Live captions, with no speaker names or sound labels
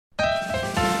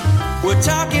We're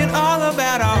talking all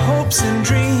about our hopes and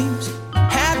dreams,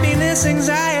 happiness,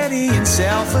 anxiety, and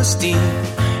self-esteem,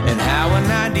 and how a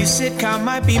 90s sitcom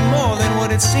might be more than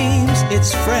what it seems.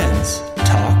 It's Friends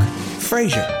Talk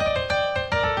Frasier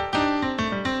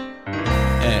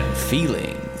and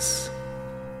Feelings.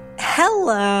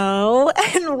 Hello,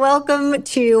 and welcome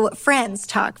to Friends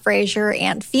Talk Frasier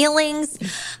and Feelings.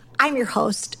 I'm your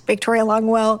host, Victoria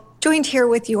Longwell, joined here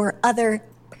with your other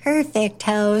perfect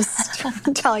host,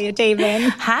 Talia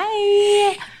David.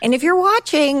 Hi. And if you're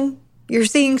watching, you're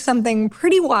seeing something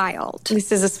pretty wild.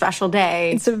 This is a special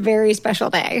day. It's a very special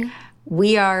day.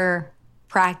 We are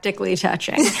practically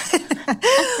touching.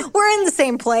 We're in the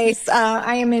same place.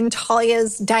 I am in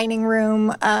Talia's dining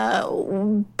room.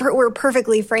 We're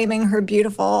perfectly framing her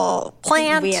beautiful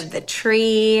plant. We have the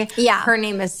tree. Yeah. Her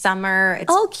name is Summer.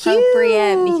 It's cute.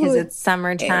 appropriate because it's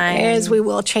summertime. It is. We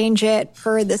will change it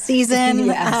for the season.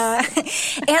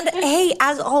 Yes. And hey,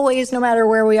 as always, no matter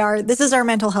where we are, this is our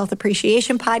mental health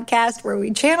appreciation podcast where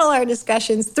we channel our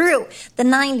discussions through the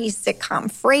 90s sitcom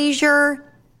Frasier.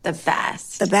 The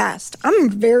best. The best. I'm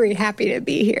very happy to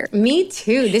be here. Me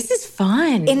too. This is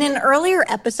fun. In an earlier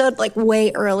episode, like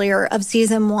way earlier of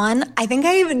season 1, I think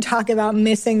I even talk about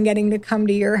missing getting to come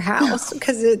to your house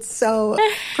because it's so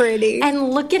pretty. And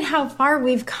look at how far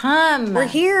we've come. We're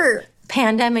here.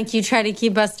 Pandemic, you try to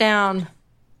keep us down.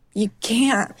 You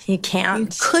can't. You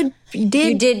can't.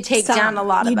 You did take down a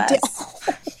lot of us.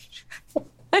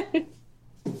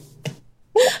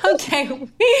 Okay,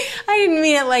 I didn't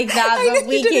mean it like that, but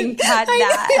we can cut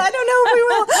that. I don't know if we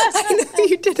will. I know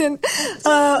you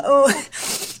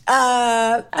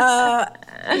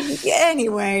didn't.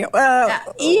 Anyway,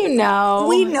 you know.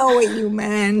 We know what you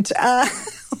meant.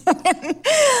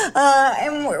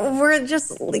 And we're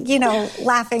just,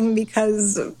 laughing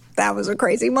because that was a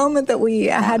crazy moment that we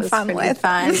had fun with.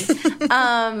 Fun.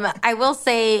 I will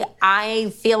say I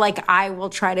feel like I will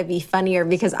try to be funnier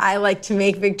because I like to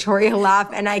make Victoria laugh,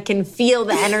 and I can feel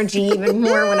the energy even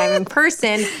more when I'm in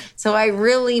person. So I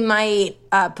really might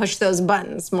push those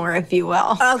buttons more, if you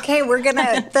will. Okay,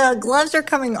 the gloves are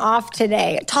coming off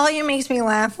today. Talia makes me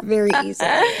laugh very easily.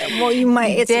 Well, you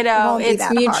might. Ditto.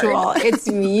 It's mutual. It's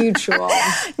mutual.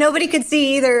 Nobody could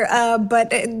see either,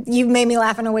 but you made me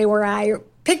laugh in a way where I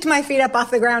picked my feet up off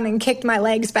the ground and kicked my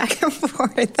legs back and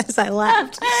forth as I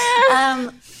left.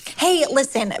 Hey,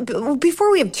 listen,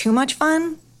 before we have too much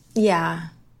fun. Yeah.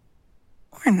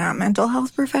 We're not mental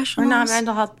health professionals. We're not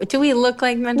mental health. Do we look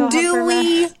like mental health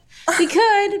professionals? We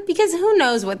could, because who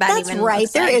knows what that even right.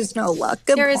 looks There like. is no look.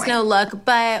 Good There point. is no look,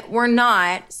 but we're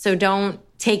not, so don't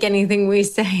take anything we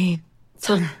say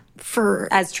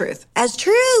as truth. As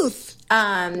truth.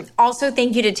 Also,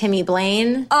 thank you to Timmy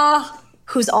Blaine.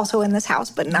 Who's also in this house,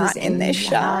 but not in this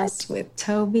shot. With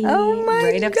Toby. Oh my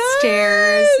right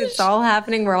upstairs. gosh. It's all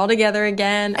happening. We're all together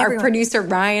again. Everyone. Our producer,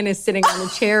 Ryan, is sitting on a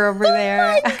chair over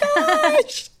there. Oh my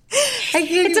gosh.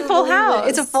 It's a full house.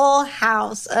 It's a full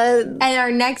house. And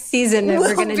our next season,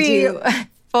 we're going to do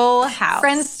Full House.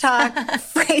 Friends Talk,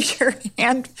 Frasier,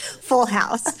 and Full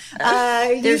House.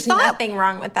 There's nothing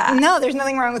wrong with that. No, there's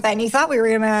nothing wrong with that. And you thought we were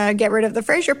going to get rid of the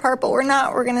Frasier part, but we're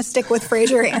not. We're going to stick with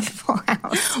Frasier and Full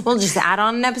House. We'll just add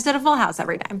on an episode of Full House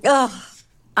every time. Ugh.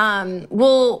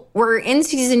 We're in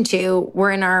season 2.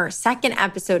 We're in our second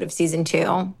episode of season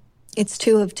 2. It's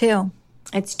 2 of 2.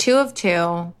 It's 2 of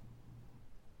 2.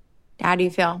 How do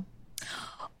you feel?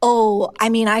 Oh, I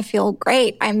mean, I feel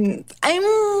great. I'm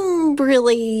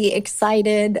really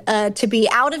excited to be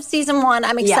out of season 1.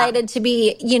 I'm excited to be,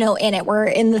 in it. We're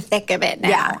in the thick of it now.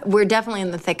 Yeah, we're definitely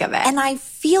in the thick of it. And I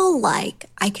feel like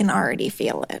I can already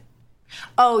feel it.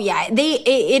 Oh, yeah.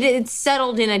 It's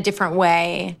settled in a different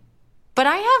way. But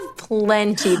I have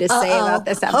plenty to say about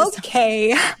this episode.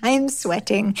 Okay, I'm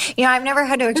sweating. I've never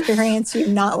had to experience you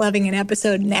not loving an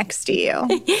episode next to you.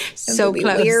 So close.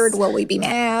 Will Be weird? Will we be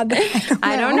mad?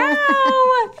 I don't know.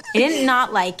 I did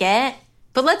not like it.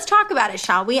 But let's talk about it,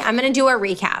 shall we? I'm going to do a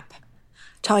recap.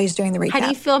 Talia's doing the recap. How do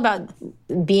you feel about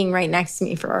being right next to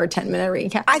me for our 10-minute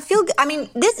recap?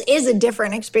 This is a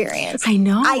different experience. I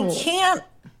know. I can't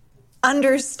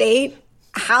understate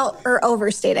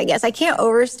overstate, I guess. I can't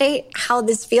overstate how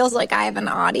this feels like I have an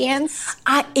audience.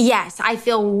 Yes, I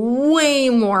feel way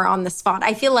more on the spot.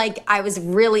 I feel like I was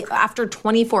really, after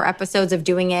 24 episodes of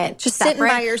doing it just separate, sitting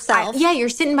by yourself. You're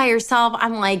sitting by yourself.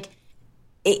 I'm like,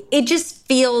 it just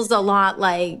feels a lot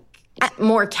like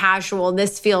more casual.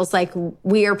 This feels like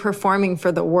we are performing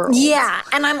for the world. Yeah,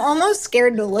 and I'm almost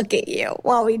scared to look at you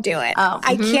while we do it. Oh,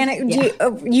 I can't.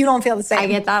 Yeah. You don't feel the same. I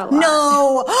get that a lot.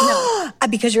 No.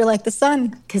 Because you're like the sun.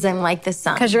 Because I'm like the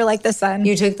sun. Because you're like the sun.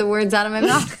 You took the words out of my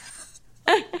mouth.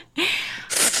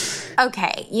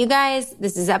 Okay, you guys,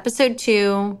 this is episode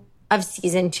 2 of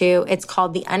season 2. It's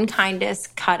called The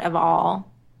Unkindest Cut of All.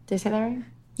 Did I say that right?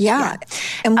 Yeah.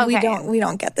 And Okay. we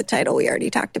don't get the title. We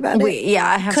already talked about it.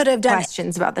 I have Could have done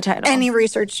questions about the title. any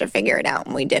research to figure it out,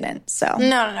 and we didn't. So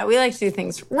No. We like to do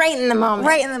things right in the moment.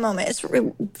 right in the moment, it's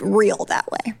real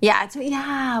that way.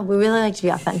 Yeah, we really like to be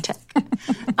authentic.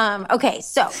 Okay,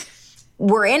 so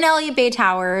we're in Elliott Bay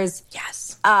Towers.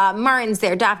 Yes. Martin's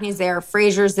there, Daphne's there,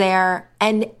 Frasier's there,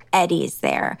 and Eddie's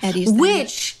there.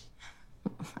 Which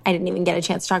I didn't even get a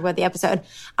chance to talk about the episode.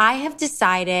 I have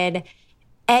decided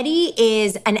Eddie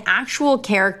is an actual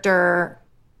character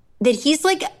that he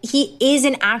is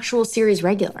an actual series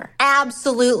regular.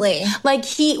 Absolutely. Like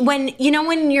when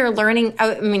you're learning,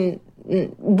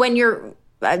 when you're,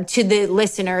 to the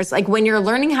listeners, like when you're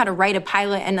learning how to write a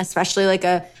pilot and especially like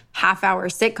a half-hour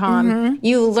sitcom,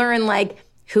 you learn like,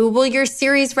 who will your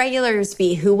series regulars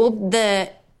be?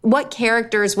 What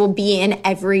characters will be in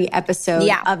every episode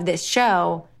of this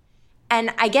show?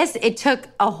 And I guess it took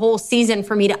a whole season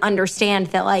for me to understand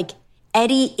that like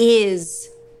Eddie is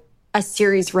a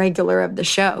series regular of the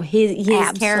show. His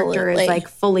character is like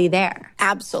fully there.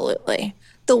 Absolutely.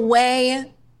 The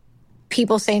way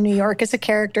people say New York is a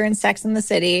character in Sex and the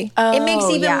City, it makes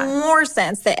even more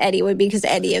sense that Eddie would be, because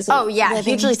Eddie is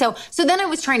hugely so. So then I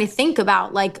was trying to think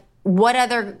about like what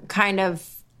other kind of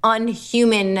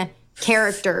unhuman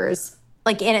characters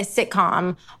like in a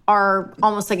sitcom are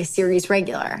almost like a series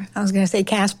regular. I was going to say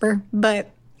Casper,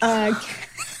 but okay,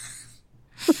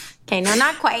 no,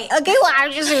 not quite. Okay, well, I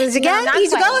was just he's a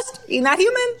ghost. He's not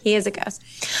human. He is a ghost.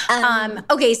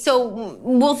 Okay, so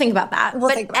we'll think about that.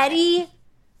 Eddie,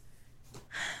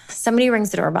 somebody rings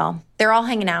the doorbell. They're all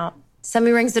hanging out.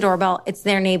 Somebody rings the doorbell. It's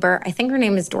their neighbor. I think her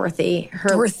name is Dorothy.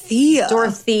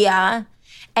 Dorothea.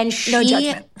 And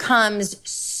she comes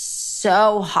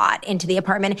so hot into the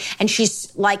apartment, and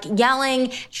she's like yelling.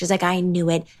 She's like, I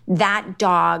knew it. That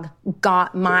dog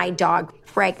got my dog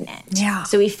pregnant. Yeah.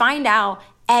 So we find out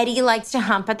Eddie likes to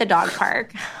hump at the dog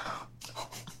park.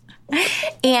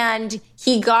 And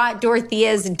he got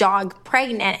Dorothea's dog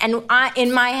pregnant. And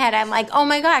in my head, I'm like, oh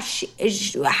my gosh,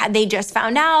 they just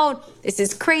found out. This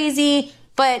is crazy.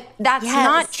 But that's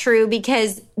not true,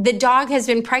 because the dog has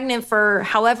been pregnant for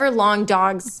however long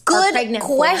dogs are pregnant for.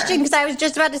 Good question, because I was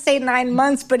just about to say 9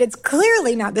 months, but it's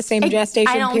clearly not the same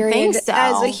gestation period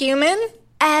as a human.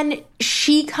 And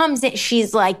she comes in,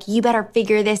 she's like, you better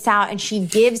figure this out. And she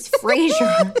gives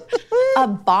Frasier a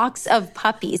box of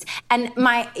puppies. And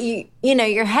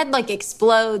your head like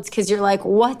explodes, because you're like,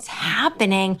 what's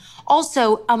happening?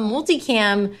 Also, a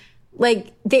multicam,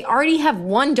 like they already have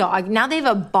one dog. Now they have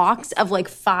a box of like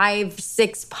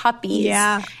 5-6 puppies.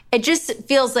 Yeah. It just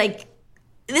feels like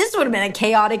this would have been a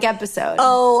chaotic episode.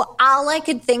 Oh, all I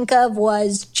could think of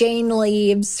was Jane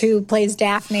Leaves, who plays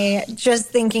Daphne, just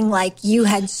thinking like, you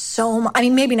had so much. I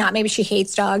mean, maybe not. Maybe she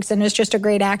hates dogs and is just a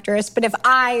great actress. But if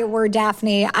I were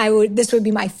Daphne, this would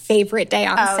be my favorite day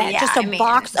on set. Just a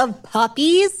box of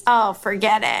puppies. Oh,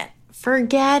 forget it.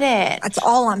 That's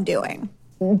all I'm doing.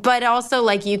 But also,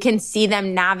 like, you can see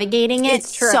them navigating it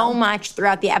so much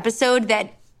throughout the episode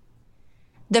that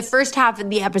the first half of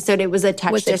the episode, it was a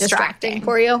touch distracting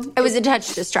for you. It was a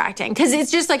touch distracting, because it's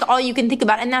just like all you can think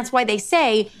about. And that's why they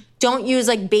say don't use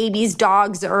like babies,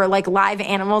 dogs, or like live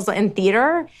animals in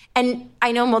theater. And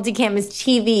I know multicam is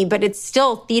TV, but it's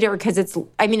still theater, because it's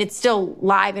still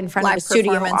live in front of a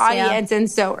studio audience. Yeah.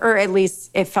 And so, or at least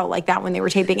it felt like that when they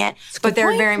were taping it. But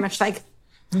they're very much like,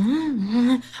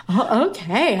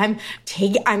 okay,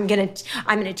 I'm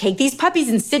gonna take these puppies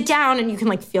and sit down, and you can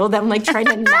like feel them like trying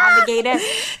to navigate it.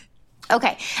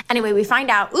 Okay. Anyway, we find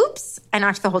out. Oops, I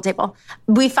knocked the whole table.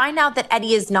 We find out that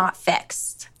Eddie is not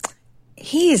fixed.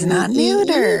 He's not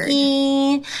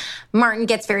neutered. Martin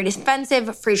gets very defensive.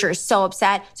 Frasier is so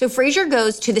upset. So Frasier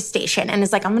goes to the station and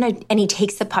is like, and he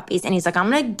takes the puppies and he's like,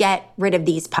 I'm going to get rid of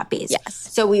these puppies. Yes.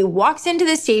 So he walks into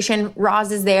the station.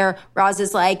 Roz is there. Roz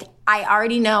is like, I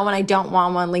already know and I don't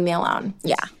want one. Leave me alone.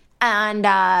 Yeah. And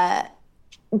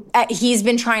he's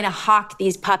been trying to hawk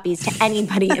these puppies to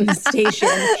anybody in the station,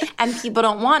 and people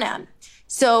don't want them.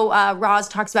 So Roz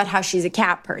talks about how she's a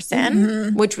cat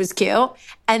person, which was cute.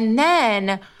 And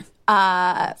then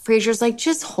Frasier's like,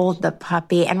 just hold the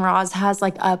puppy. And Roz has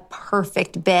like a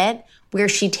perfect bit where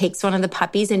she takes one of the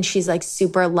puppies and she's like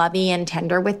super lovey and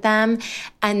tender with them.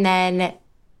 And then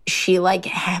she like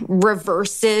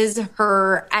reverses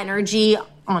her energy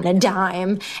on a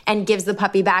dime and gives the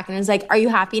puppy back and is like, are you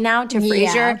happy now, to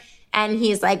Frasier? Yeah. And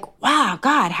he's like, wow,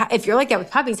 God, if you're like that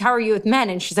with puppies, how are you with men?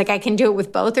 And she's like, I can do it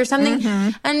with both or something.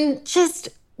 And just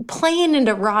playing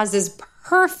into Roz's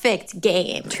perfect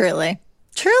game. Truly.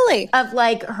 Truly. of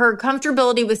like her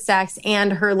comfortability with sex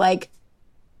and her like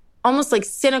almost like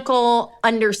cynical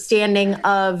understanding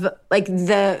of like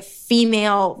the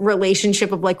female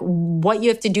relationship of like what you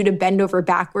have to do to bend over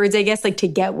backwards, I guess, like to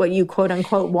get what you quote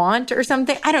unquote want or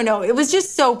something. I don't know. It was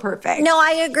just so perfect. No,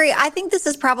 I agree. I think this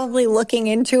is probably looking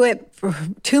into it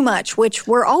too much, which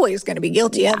we're always going to be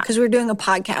guilty of because we're doing a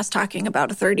podcast talking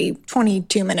about a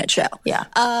 22-minute show. Yeah.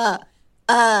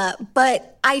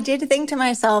 But I did think to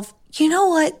myself, you know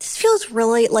what? This feels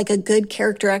really like a good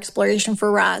character exploration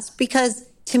for Roz because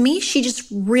to me, she just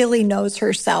really knows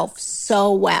herself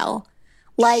so well.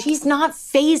 Like she's not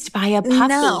fazed by a puppy.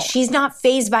 No. She's not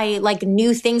fazed by like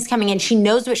new things coming in. She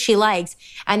knows what she likes,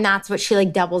 and that's what she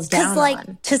like doubles down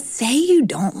on. To say you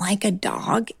don't like a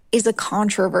dog is a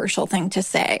controversial thing to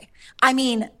say. I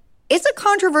mean, it's a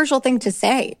controversial thing to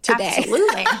say today.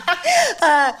 Absolutely.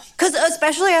 Because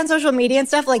especially on social media and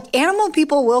stuff, like animal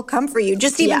people will come for you.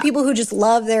 Just even people who just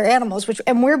love their animals,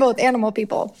 and we're both animal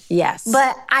people. Yes.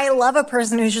 But I love a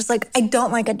person who's just like, I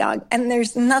don't like a dog. And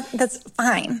there's nothing, that's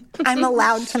fine. I'm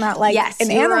allowed to not like an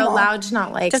animal. You're allowed to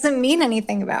not like. Doesn't mean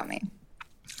anything about me.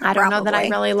 I don't know that I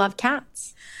really love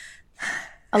cats.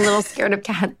 A little scared of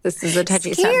cats. This is a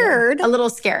touchy subject. Scared? A little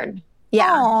scared. Yeah.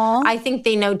 Aww. I think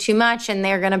they know too much and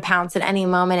they're going to pounce at any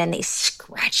moment and they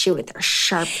scratch you with their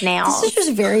sharp nails. This is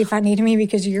just very funny to me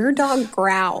because your dog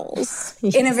growls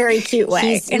in a very cute way.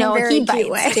 He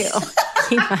bites too.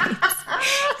 He bites.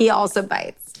 He also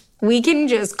bites. We can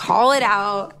just call it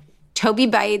out. Toby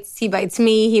bites. He bites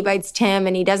me. He bites Tim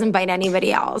and he doesn't bite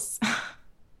anybody else.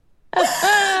 Toby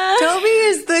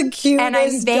is the cutest and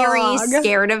I'm very dog.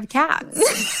 scared of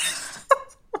cats.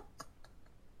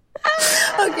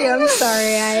 Okay, I'm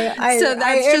sorry. So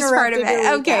that's just part of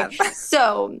it. Okay,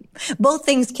 so both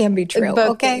things can be true.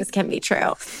 Both things can be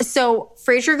true. So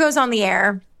Frasier goes on the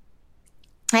air,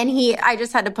 and I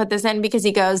just had to put this in because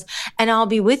he goes, and I'll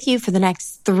be with you for the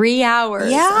next 3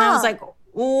 hours. Yeah. And I was like,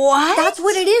 what? That's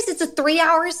what it is. It's a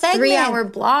 3-hour segment. 3-hour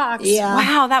blocks. Yeah.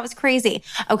 Wow, that was crazy.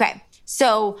 Okay,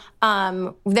 so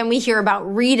then we hear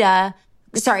about Rita.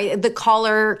 Sorry, the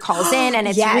caller calls in and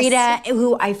it's Rita,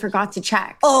 who I forgot to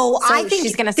check. Oh, so I think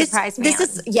she's going to surprise me.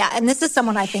 And this is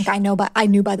someone I think I know, but I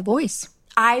knew by the voice.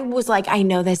 I was like, I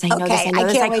know this. I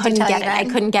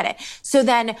couldn't get it. So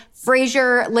then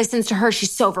Frasier listens to her.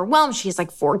 She's so overwhelmed. She has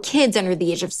like 4 kids under the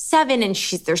age of 7 and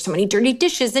there's so many dirty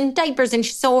dishes and diapers and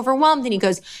she's so overwhelmed. And he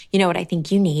goes, you know what I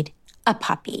think you need? A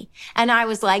puppy. And I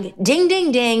was like, ding,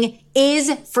 ding, ding. Is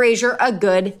Frasier a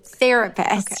good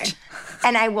therapist? Okay.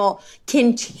 And I will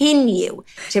continue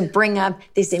to bring up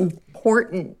this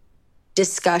important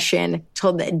discussion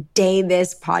till the day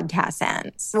this podcast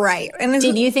ends. Right. And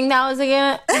did you think that was a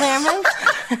good glamour?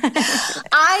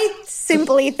 I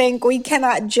simply think we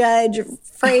cannot judge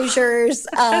Frasier's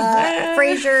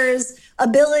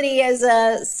ability as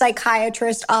a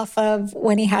psychiatrist off of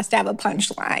when he has to have a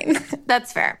punchline.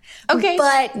 That's fair. Okay.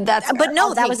 But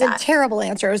no, that was a terrible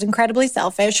answer. It was incredibly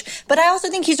selfish. But I also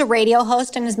think he's a radio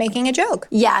host and is making a joke.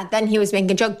 Yeah, then he was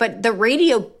making a joke. But the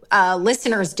radio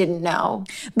listeners didn't know.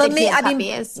 But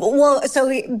so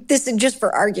this is just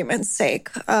for argument's sake,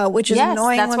 which is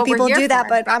annoying when people do that.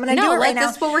 But I'm going to do it right now.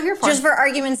 That's what we're here for. Just for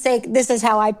argument's sake, this is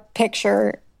how I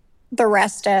picture the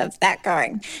rest of that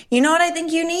going. You know what I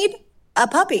think you need? A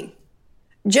puppy.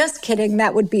 Just kidding.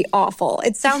 That would be awful.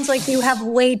 It sounds like you have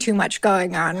way too much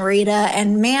going on, Rita.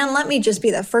 And man, let me just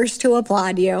be the first to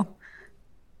applaud you.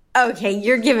 Okay,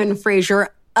 you're giving Frasier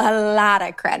a lot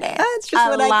of credit. That's just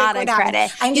what I think would happen.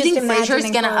 I'm just imagining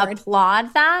Frasier's going to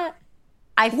applaud that?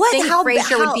 I think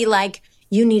Frasier would be like,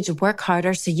 you need to work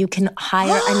harder so you can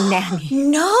hire a nanny.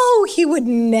 No, he would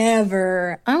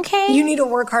never. Okay. You need to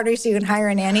work harder so you can hire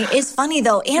a nanny. It's funny,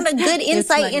 though, and a good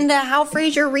insight into how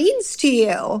Frasier reads to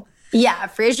you. Yeah,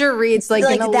 Frasier reads like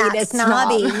an elitist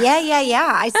snobby. snob.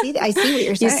 Yeah. I see what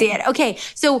you're saying. You see it. Okay,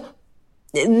 so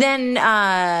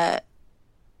then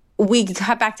we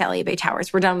cut back to Elliott Bay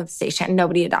Towers. We're done with the station.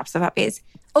 Nobody adopts the puppies.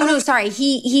 Oh, no, sorry.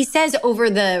 He says over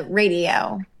the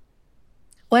radio.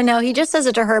 Well, no, he just says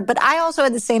it to her. But I also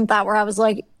had the same thought where I was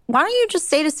like, why don't you just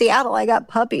say to Seattle, I got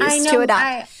puppies to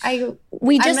adopt? I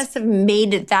must have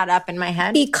made that up in my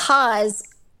head. Because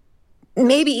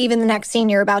maybe even the next scene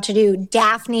you're about to do,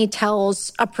 Daphne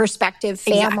tells a prospective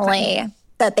family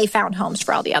that they found homes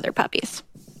for all the other puppies.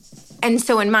 And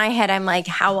so in my head, I'm like,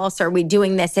 how else are we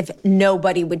doing this if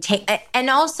nobody would take... And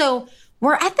also,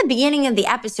 we're at the beginning of the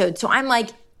episode, so I'm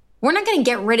like, we're not going to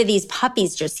get rid of these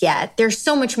puppies just yet. There's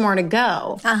so much more to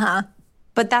go. Uh-huh.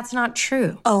 But that's not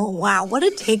true. Oh, wow. What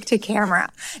a take to camera.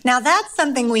 Now, that's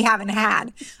something we haven't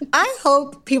had. I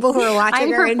hope people who are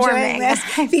watching are enjoying this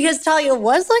because Talia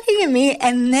was looking at me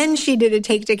and then she did a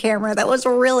take to camera that was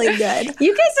really good.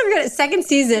 You guys are good at second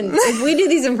season. If we do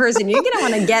these in person, you're going to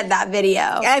want to get that video.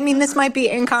 I mean, this might be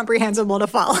incomprehensible to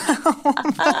follow.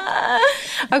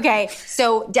 Okay.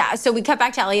 So we cut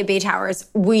back to Elliott Bay Towers.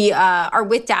 We are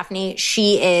with Daphne.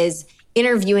 She is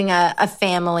interviewing a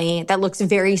family that looks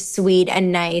very sweet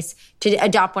and nice to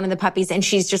adopt one of the puppies. And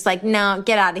she's just like, no,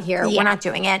 get out of here. Yeah. We're not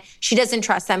doing it. She doesn't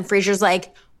trust them. Fraser's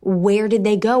like, where did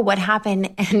they go? What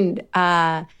happened? And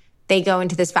they go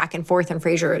into this back and forth and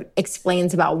Fraser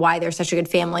explains about why they're such a good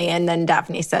family. And then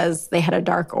Daphne says they had a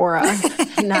dark aura.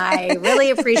 And I really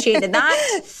appreciated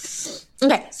that.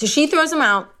 Okay. So she throws them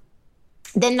out.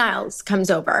 Then Niles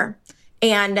comes over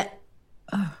and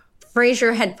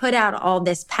Fraser had put out all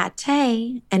this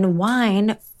pate and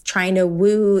wine trying to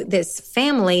woo this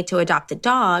family to adopt a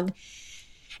dog.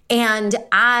 And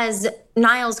as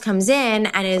Niles comes in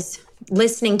and is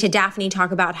listening to Daphne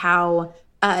talk about how,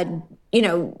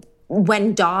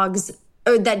 when dogs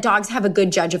have a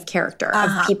good judge of character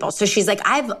of people. So she's like,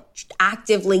 I've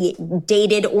actively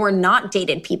dated or not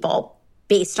dated people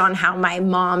based on how my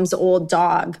mom's old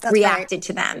dog reacted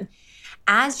to them.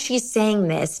 As she's saying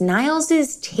this, Niles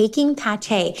is taking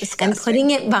pate and putting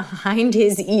it behind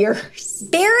his ears.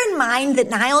 Bear in mind that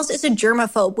Niles is a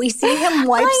germaphobe. We see him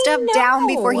wipe stuff down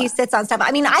before he sits on stuff.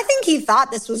 I mean, I think he thought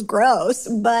this was gross,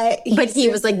 but he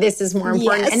was like, this is more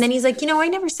important. Yes. And then he's like, I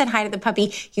never said hi to the puppy.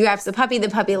 He grabs the puppy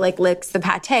like licks the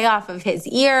pate off of his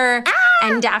ear.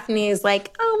 And Daphne is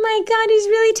like, oh my God, he's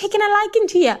really taking a liking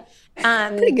to you.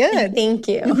 Pretty good. Thank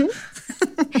you.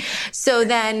 Mm-hmm. So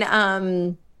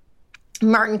then,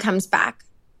 Martin comes back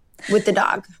with the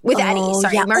dog, with Eddie.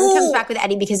 Sorry, yeah. Martin comes back with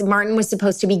Eddie because Martin was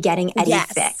supposed to be getting Eddie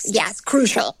fixed. Yes,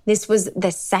 crucial. This was the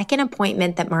second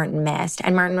appointment that Martin missed.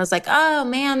 And Martin was like, oh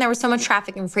man, there was so much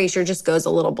traffic. And Fraser just goes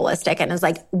a little ballistic and is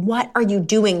like, what are you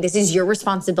doing? This is your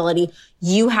responsibility.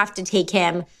 You have to take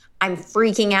him. I'm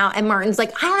freaking out. And Martin's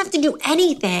like, I don't have to do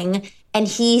anything. And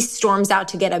he storms out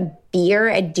to get a beer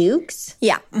at Duke's.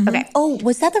 Yeah. Mm-hmm. Okay. Oh,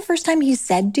 was that the first time he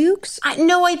said Duke's?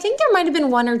 No, I think there might have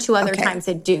been one or two other times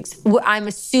at Duke's. I'm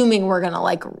assuming we're going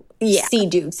to see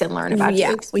Duke's and learn about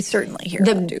Duke's. We certainly hear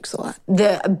about Duke's a lot.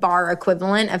 The bar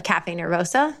equivalent of Cafe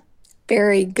Nervosa.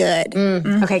 Very good.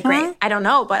 Mm-hmm. Okay, great. I don't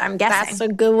know, but I'm guessing. That's a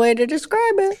good way to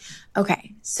describe it.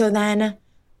 Okay. So then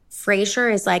Fraser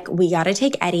is like, we got to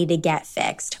take Eddie to get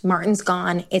fixed. Martin's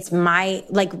gone. It's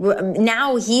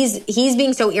now he's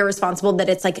being so irresponsible that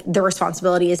it's like the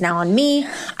responsibility is now on me.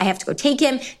 I have to go take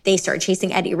him. They start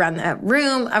chasing Eddie around the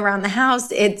room, around the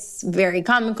house. It's very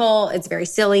comical. It's very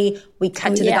silly. We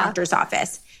cut to the doctor's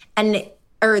office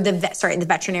the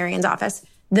veterinarian's office.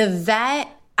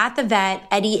 At the vet,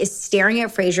 Eddie is staring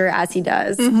at Fraser as he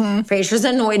does. Mm-hmm. Fraser's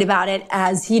annoyed about it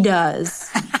as he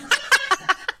does.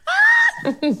 I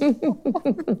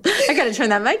gotta turn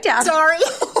that mic down. Sorry.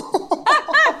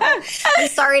 I'm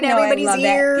sorry to everybody's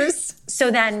ears.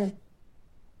 So then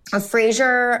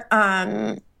Fraser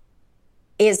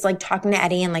is like talking to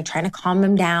Eddie and like trying to calm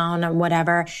him down or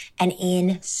whatever. And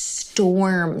in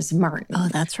storms Martin. Oh,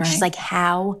 that's right. She's like,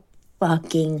 how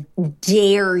fucking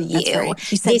dare you? That's right.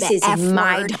 She said this is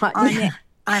my dog.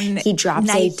 He drops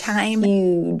nighttime. A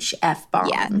huge F-bomb.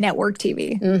 Yeah, network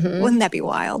TV. Mm-hmm. Wouldn't that be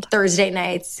wild? Thursday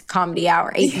nights, comedy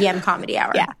hour, 8 p.m. comedy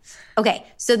hour. Yeah. Okay,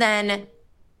 so then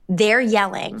they're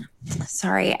yelling.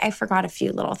 Sorry, I forgot a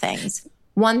few little things.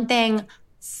 One thing,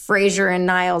 Fraser and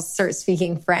Niles start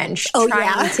speaking French.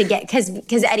 Trying to get,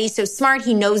 because Eddie's so smart,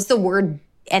 he knows the word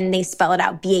and they spell it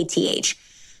out, B-A-T-H.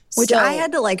 Which I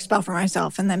had to spell for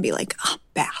myself and then be like,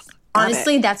 bath.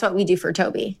 Honestly, that's what we do for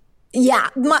Toby. Yeah.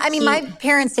 My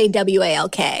parents say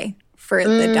W-A-L-K for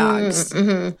the dogs.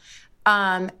 Mm-hmm.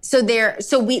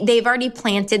 They've already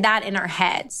planted that in our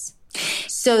heads.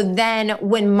 So then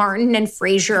when Martin and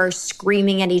Fraser are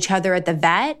screaming at each other at the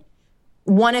vet,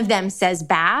 one of them says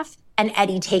bath and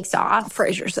Eddie takes off.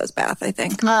 Fraser says bath, I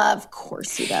think. Of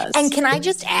course he does. And can I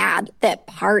just add that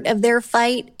part of their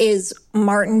fight is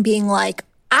Martin being like,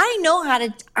 I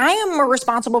am a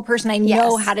responsible person. I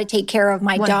know how to take care of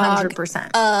my 100%. dog.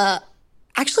 100%.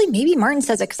 Actually, maybe Martin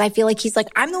says it because I feel like he's like,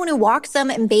 I'm the one who walks him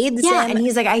and bathes him. Yeah, and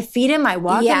he's like, I feed him, I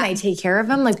walk him, I take care of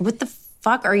him. Like, what the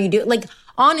fuck are you doing? Like,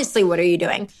 honestly, what are you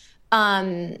doing?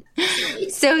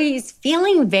 So he's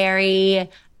feeling very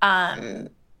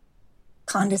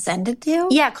condescended to?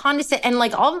 Yeah, condescend and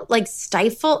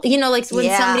stifle, when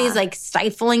somebody's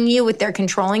stifling you with their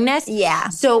controllingness. Yeah.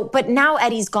 So, but now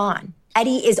Eddie's gone.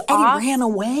 Eddie is off. Eddie ran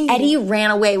away. Eddie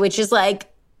ran away, which is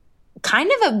like,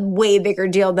 kind of a way bigger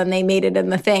deal than they made it in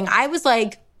the thing. I was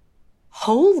like,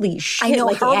 holy shit. I know,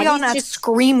 like, her on Eddie's a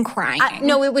scream crying.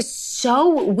 No, it was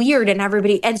so weird and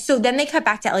everybody. And so then they cut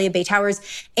back to Elliott Bay Towers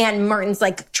and Martin's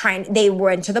like they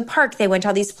went to the park. They went to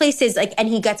all these places like, and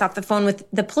he gets off the phone with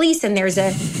the police and there's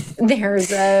an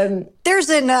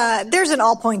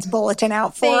all points bulletin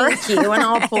out for. Thank you, an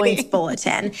all points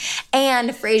bulletin.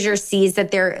 And Fraser sees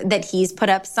that he's put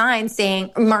up signs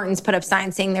saying, Martin's put up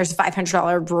signs saying there's a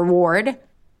 $500 reward.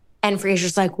 And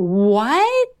Fraser's like,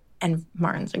 what? And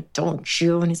Martin's like, don't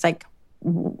you? And he's like,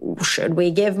 should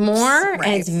we give more? Right.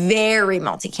 And it's very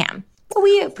multicam. But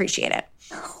we appreciate it.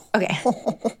 Okay.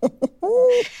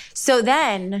 So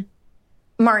then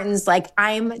Martin's like,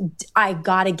 I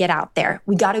gotta get out there.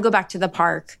 We gotta go back to the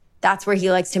park. That's where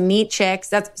he likes to meet chicks.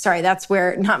 That's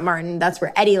where, not Martin, that's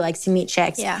where Eddie likes to meet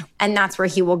chicks. Yeah. And that's where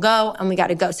he will go, and we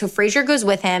gotta go. So Fraser goes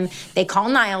with him. They call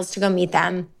Niles to go meet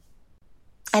them.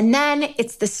 And then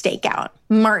it's the stakeout.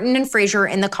 Martin and Fraser are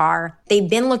in the car. They've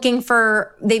been looking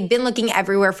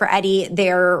everywhere for Eddie.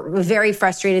 They're very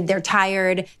frustrated. They're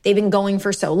tired. They've been going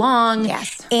for so long.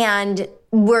 Yes. And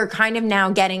we're kind of now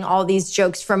getting all these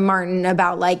jokes from Martin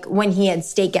about like when he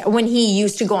used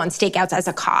to go on stakeouts as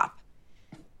a cop.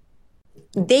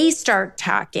 They start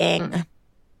talking.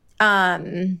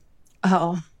 Niles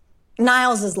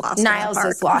is lost. Niles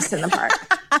is lost in the park.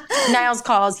 Niles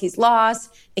calls. He's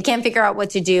lost. They can't figure out what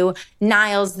to do.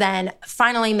 Niles then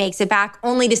finally makes it back,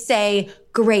 only to say,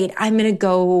 great, I'm going to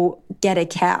go get a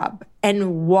cab,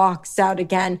 and walks out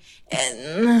again.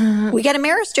 And we get a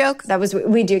Maris joke.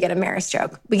 We do get a Maris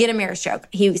joke. We get a Maris joke.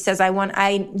 He says,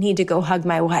 I need to go hug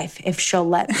my wife if she'll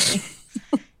let me.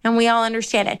 And we all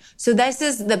understand it. So this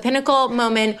is the pinnacle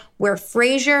moment where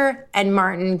Fraser and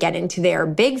Martin get into their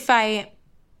big fight.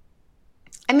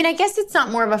 I mean, I guess it's not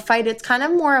more of a fight. It's kind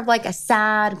of more of like a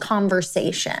sad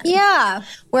conversation. Yeah.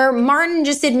 Where Martin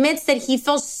just admits that he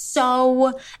feels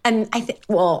so,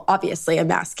 obviously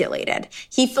emasculated.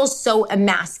 He feels so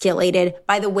emasculated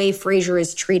by the way Fraser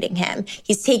is treating him.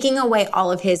 He's taking away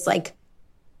all of his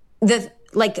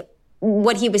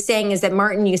what he was saying is that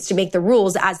Martin used to make the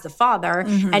rules as the father,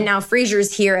 and now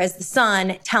Fraser's here as the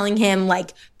son, telling him,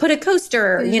 like, put a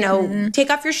coaster,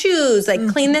 take off your shoes, like,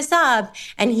 clean this up.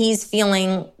 And he's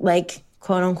feeling like,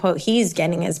 quote unquote, he's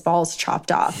getting his balls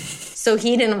chopped off. So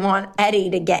he didn't want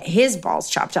Eddie to get his balls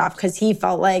chopped off because he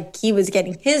felt like he was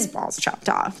getting his balls chopped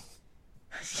off.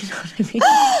 You know what I mean?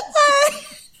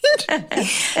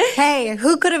 Hey,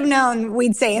 who could have known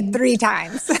we'd say it 3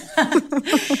 times?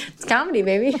 It's comedy,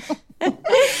 baby.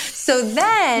 So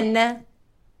then,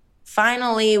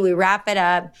 finally, we wrap it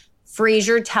up.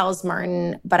 Fraser tells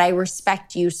Martin, but I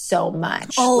respect you so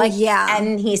much. Oh, yeah.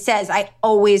 And he says, I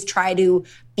always try to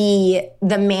be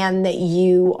the man that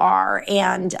you are.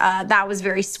 And that was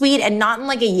very sweet, and not in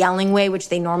like a yelling way, which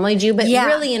they normally do, but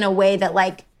really in a way that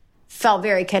like felt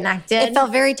very connected. It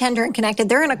felt very tender and connected.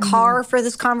 They're in a car for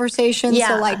this conversation,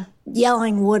 so like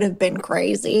yelling would have been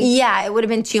crazy. Yeah, it would have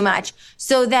been too much.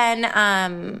 So then,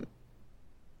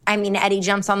 Eddie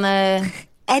jumps on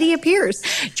Eddie appears.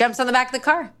 Jumps on the back of the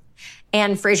car.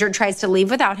 And Fraser tries to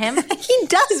leave without him. He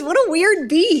does. What a weird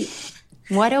beat.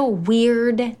 What a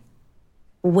weird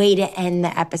way to end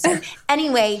the episode.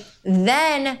 Anyway,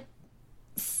 then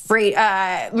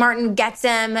Martin gets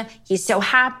him. He's so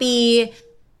happy.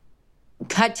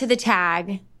 Cut to the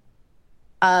tag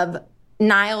of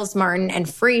Niles, Martin, and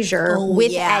Fraser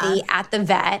with Eddie at the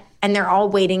vet. And they're all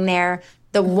waiting there.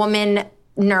 The woman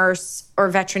nurse or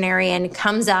veterinarian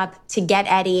comes up to get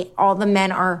Eddie. All the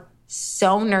men are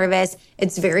so nervous.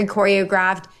 It's very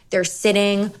choreographed. They're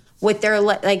sitting with their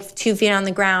 2 feet on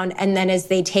the ground. And then as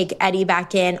they take Eddie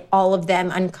back in, all of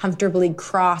them uncomfortably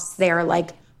cross their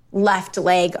left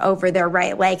leg over their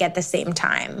right leg at the same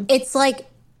time. It's like,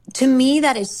 to me,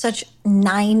 that is such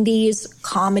 90s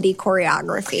comedy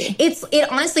choreography. It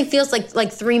honestly feels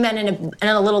like 3 men and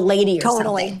a little lady or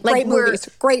something. Great movies.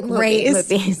 Great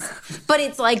movies. But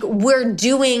it's like we're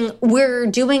doing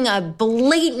a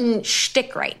blatant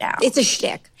shtick right now. It's a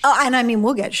shtick. Oh, and I mean,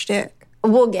 we'll get shtick. And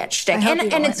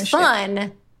it's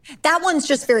fun. That one's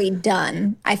just very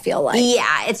done, I feel like.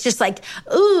 Yeah, it's just like,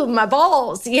 ooh, my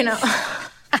balls,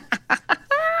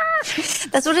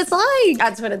 That's what it's like.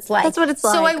 That's what it's like.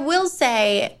 So I will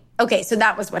say, okay, so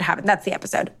that was what happened. That's the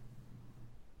episode.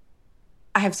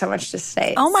 I have so much to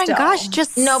say. Oh my still. gosh,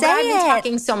 just no, say but I've been it.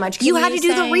 talking so much. Can you had to do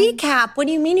the say- recap. What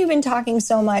do you mean you've been talking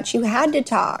so much? You had to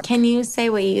talk. Can you say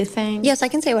what you think? Yes, I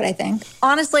can say what I think.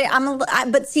 Honestly, I'm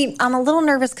a little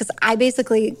nervous because I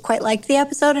basically quite liked the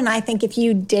episode, and I think if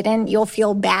you didn't, you'll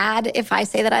feel bad if I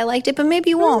say that I liked it, but maybe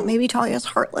you won't. Maybe Talia's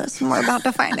heartless, and we're about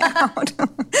to find out.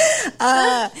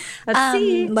 Let's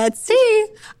see. Let's see.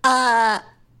 I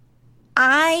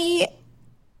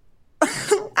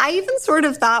even sort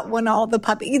of thought when all the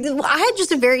puppies, I had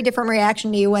just a very different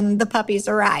reaction to you when the puppies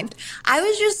arrived. I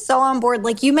was just so on board.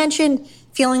 Like you mentioned,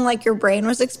 feeling like your brain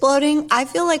was exploding. I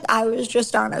feel like I was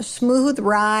just on a smooth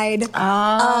ride. Of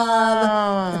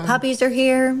the puppies are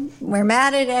here. We're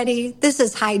mad at Eddie. This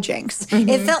is hijinks.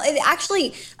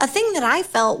 Actually, a thing that I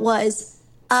felt was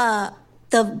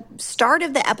the start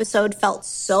of the episode felt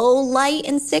so light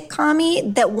and sitcom-y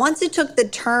that once it took the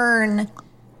turn,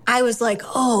 I was like,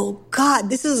 oh, God,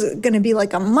 this is going to be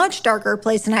like a much darker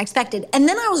place than I expected. And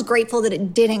then I was grateful that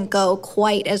it didn't go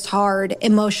quite as hard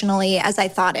emotionally as I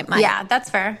thought it might. Yeah, that's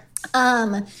fair.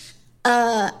 And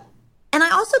I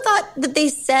also thought that they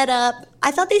set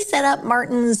up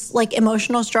Martin's like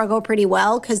emotional struggle pretty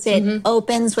well because it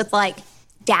opens with like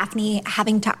Daphne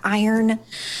having to iron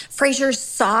Frasier's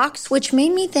socks, which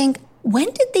made me think, when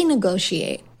did they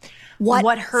negotiate?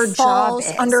 What her falls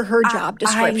job is under her job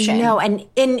description. I know.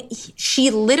 And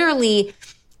she literally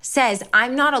says,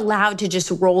 I'm not allowed to just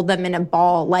roll them in a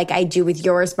ball like I do with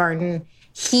yours, Martin.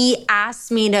 He asked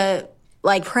me to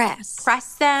like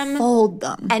press them, fold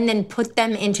them, and then put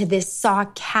them into this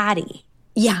sock caddy.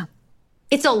 Yeah.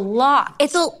 It's a lot.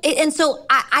 And so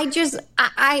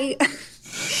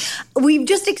we've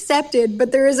just accepted,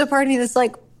 but there is a part of me that's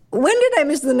like, when did I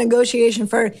miss the negotiation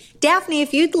for Daphne?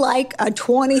 If you'd like a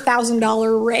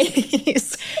 $20,000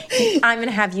 raise, I'm going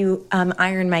to have you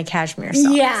iron my cashmere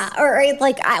socks. Yeah, or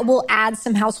like I will add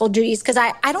some household duties because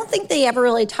I don't think they ever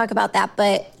really talk about that,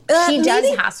 but she does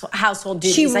household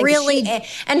duties. She really,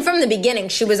 and from the beginning,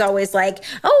 she was always like,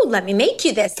 "Oh, let me make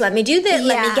you this. Let me do this.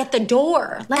 Let me get the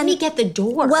door. Let me get the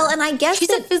door." Well, and I guess she's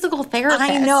a physical therapist.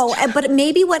 I know, but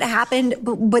maybe what happened,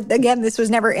 but again, this was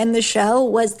never in the show,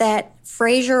 was that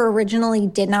Frasier originally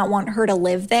did not want her to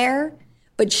live there,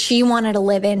 but she wanted a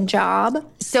live-in job.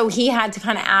 So he had to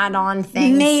kind of add on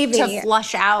things to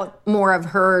flush out more of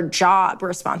her job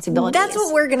responsibilities. That's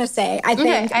what we're gonna say, I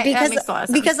think, that makes a lot of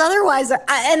sense. Because otherwise,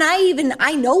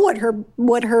 I know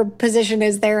what her position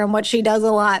is there and what she does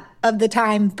a lot of the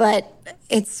time, but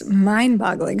it's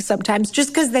mind-boggling sometimes. Just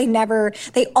because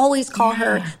they always call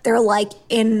her their like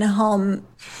in-home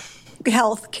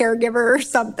health caregiver or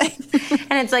something.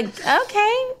 And it's like,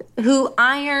 okay, who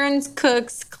irons,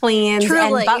 cooks, cleans,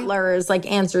 and butlers,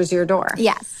 like answers your door.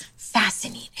 Yes.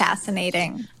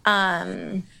 Fascinating.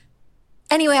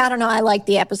 Anyway, I don't know. I liked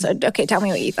the episode. Okay, tell me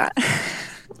what you thought.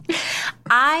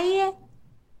 I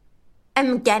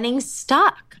am getting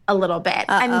stuck a little bit.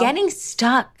 I'm getting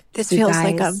stuck. This feels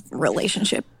like a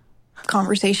relationship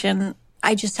conversation.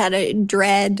 I just had a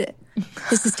dread.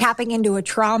 This is tapping into a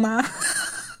trauma.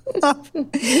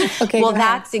 Okay. Well,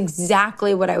 that's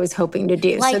exactly what I was hoping to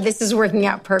do. So this is working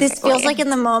out perfectly. This feels like in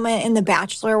the moment in The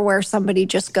Bachelor where somebody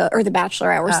just or The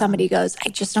Bachelorette where somebody goes, I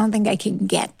just don't think I can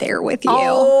get there with you.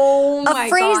 Oh my God. A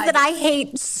phrase that I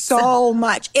hate so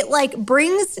much. It like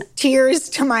brings tears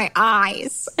to my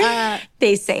eyes.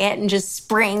 They say it and just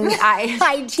spring.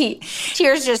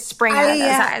 Tears just spring out of those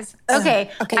eyes.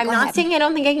 Okay. I'm not saying I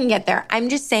don't think I can get there. I'm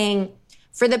just saying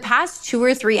for the past 2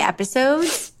 or 3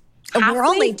 episodes, we're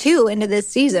only 2 into this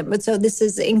season, but so this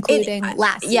is including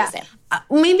last season.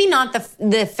 Maybe not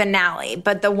the finale,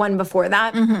 but the one before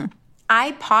that. Mm-hmm.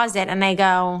 I pause it and I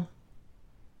go,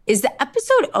 is the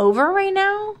episode over right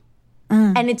now?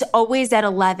 And it's always at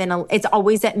 11. It's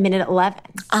always at minute 11.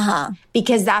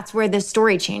 Because that's where the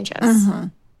story changes. Mm-hmm.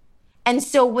 And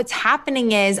so what's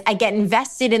happening is I get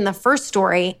invested in the first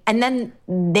story and then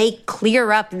they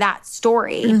clear up that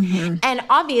story. Mm-hmm. And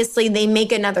obviously they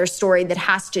make another story that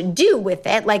has to do with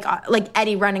it, like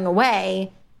Eddie running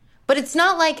away. But it's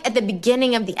not like at the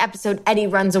beginning of the episode, Eddie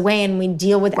runs away and we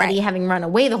deal with Eddie having run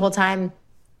away the whole time.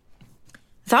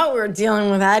 I thought we were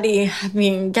dealing with Eddie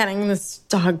getting this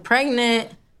dog pregnant.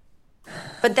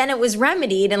 But then it was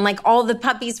remedied and like all the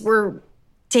puppies were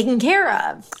taken care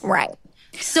of. Right.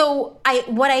 So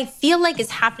what I feel like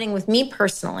is happening with me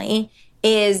personally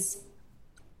is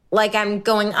like I'm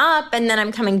going up and then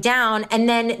I'm coming down and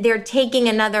then they're taking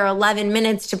another 11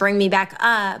 minutes to bring me back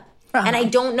up. And I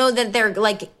don't know that they're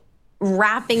like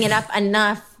wrapping it up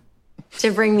enough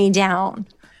to bring me down.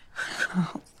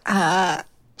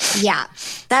 Yeah,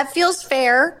 that feels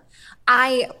fair.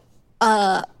 I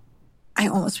I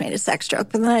almost made a sex joke,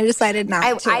 but then I decided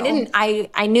not to. I didn't.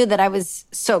 I knew that I was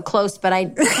so close, but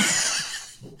I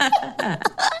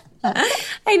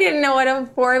I didn't know how to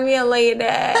formulate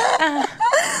it.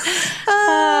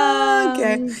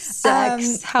 Okay.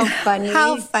 Sex. How funny.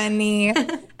 How funny.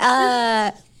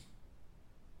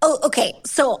 Okay.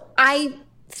 So I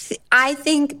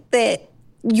think that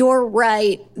you're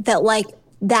right that like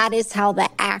that is how the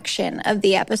action of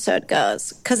the episode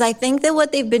goes. Because I think that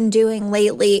what they've been doing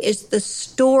lately is the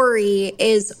story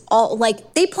is all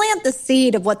like they plant the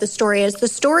seed of what the story is. The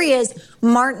story is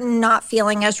Martin not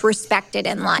feeling as respected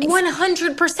in life.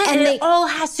 100%. And it all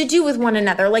has to do with one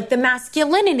another, like the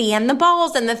masculinity and the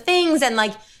balls and the things and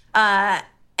like,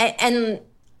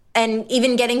 and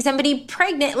even getting somebody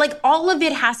pregnant, like all of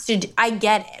it has to I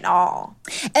get it all.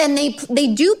 And they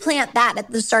do plant that at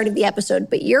the start of the episode,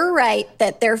 but you're right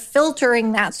that they're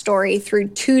filtering that story through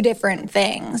two different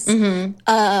things. Mm-hmm.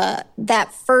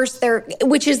 That first,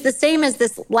 which is the same as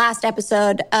this last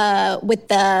episode with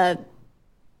the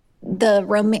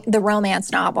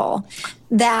romance novel,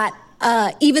 that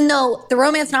even though the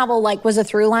romance novel like was a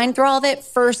through line through all of it,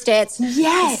 first it's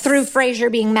through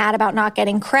Frasier being mad about not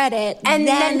getting credit, and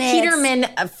then Peterman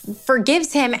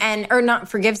forgives him or not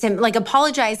forgives him, like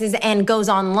apologizes and goes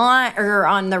online or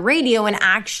on the radio and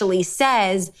actually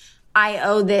says, "I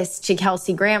owe this to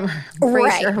Kelsey Grammer,"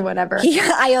 Frasier or whatever.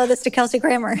 Yeah, I owe this to Kelsey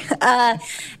Grammer. And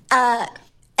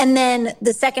then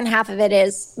the second half of it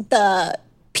is the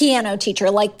piano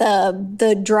teacher, like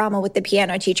the drama with the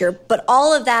piano teacher. But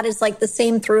all of that is like the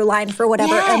same through line for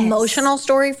whatever emotional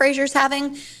story Frasier's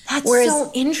having. That's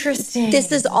so interesting. This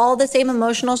is all the same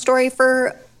emotional story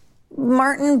for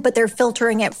Martin, but they're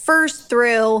filtering it first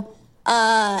through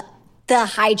the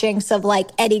hijinks of like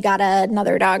Eddie got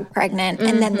another dog pregnant,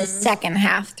 and then the second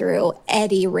half through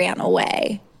Eddie ran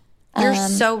away. You're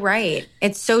so right.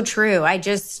 It's so true.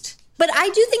 But I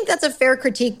do think that's a fair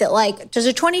critique that, like, does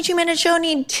a 22-minute show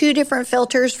need two different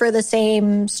filters for the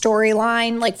same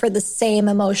storyline, like for the same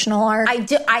emotional arc?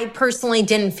 I personally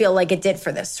didn't feel like it did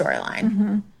for this storyline.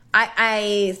 Mm-hmm.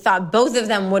 I thought both of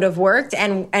them would have worked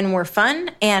and were fun,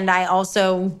 and I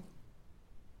also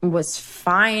was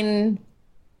fine.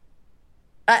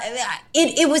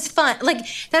 It was fun. Like,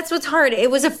 that's what's hard. It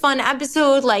was a fun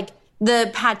episode. Like, the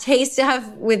pate stuff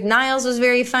with Niles was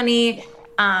very funny.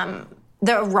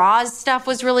 The Roz stuff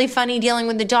was really funny, dealing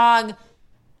with the dog.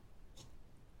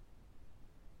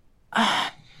 I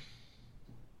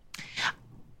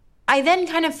then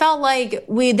kind of felt like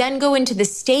we then go into the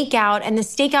stakeout, and the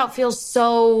stakeout feels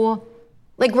so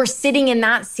like we're sitting in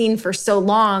that scene for so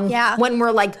long. Yeah. When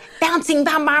we're like bouncing,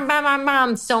 bam, bam, bam, bam,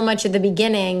 bam, so much at the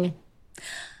beginning.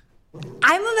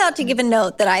 I'm about to give a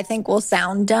note that I think will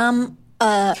sound dumb.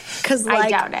 Because like, I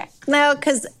doubt it. No,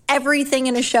 because everything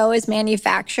in a show is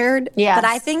manufactured. Yes. But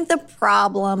I think the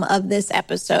problem of this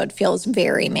episode feels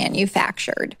very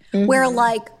manufactured. Mm-hmm. Where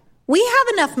like we have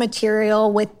enough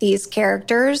material with these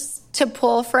characters to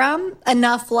pull from,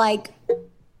 enough like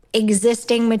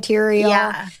existing material.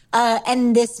 Yeah.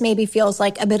 And this maybe feels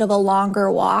like a bit of a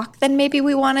longer walk than maybe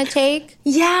we want to take.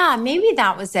 Yeah, maybe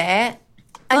that was it.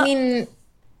 I mean,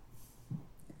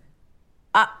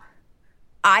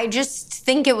 I just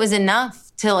think it was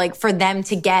enough to like for them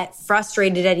to get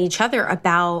frustrated at each other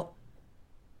about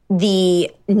the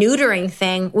neutering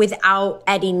thing without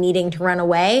Eddie needing to run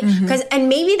away. And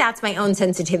maybe that's my own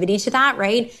sensitivity to that,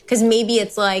 right? Because maybe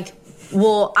it's like,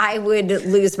 well, I would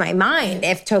lose my mind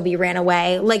if Toby ran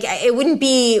away. Like it wouldn't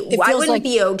be, I wouldn't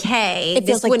be okay. It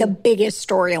feels like the biggest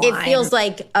storyline. It feels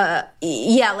like,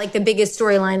 like the biggest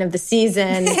storyline of the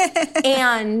season.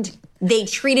 And they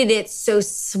treated it so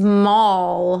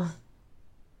small.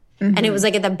 And it was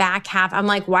like at the back half, I'm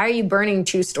like, why are you burning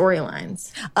two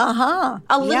storylines?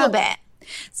 A little bit.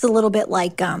 It's a little bit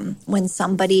like when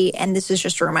somebody, and this is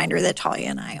just a reminder that Talia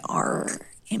and I are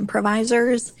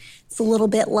improvisers. It's a little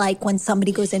bit like when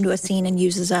somebody goes into a scene and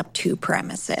uses up two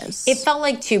premises. It felt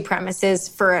like two premises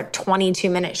for a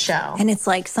 22-minute show. And it's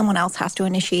like someone else has to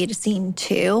initiate a scene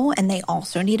too, and they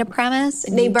also need a premise.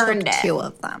 And they burned it. Two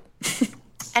of them.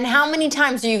 And how many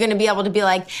times are you going to be able to be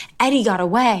like, Eddie got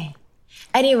away,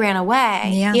 Eddie ran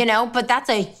away, you know? But that's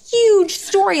a huge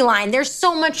storyline. There's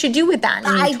so much to do with that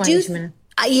in 22 minutes.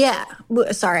 Yeah.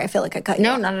 Sorry, I feel like I cut you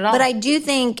off. No, not at all. But I do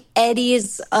think Eddie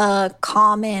is a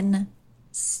common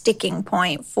sticking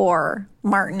point for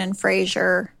Martin and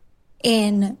Frasier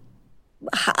in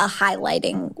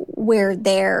highlighting where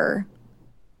their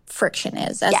friction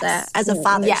is as a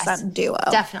father-son duo.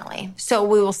 Definitely. So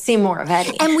we will see more of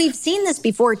Eddie. And we've seen this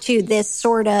before, too, this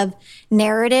sort of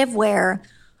narrative where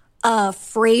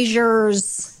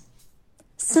Frasier's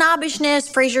snobbishness,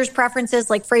 Frasier's preferences,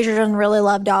 like Frasier doesn't really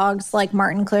love dogs, like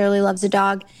Martin clearly loves a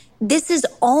dog. This is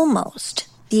almost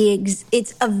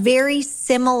it's a very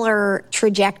similar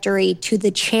trajectory to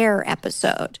the chair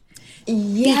episode.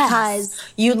 Yes.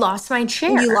 Because you lost my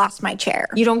chair. You lost my chair.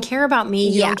 You don't care about me.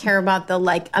 You don't care about the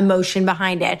like emotion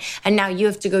behind it. And now you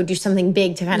have to go do something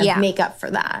big to kind of make up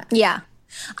for that. Yeah.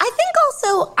 I think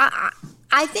also,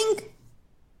 I think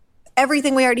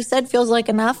everything we already said feels like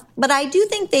enough, but I do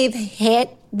think they've hit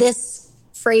this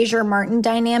Frasier-Martin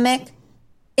dynamic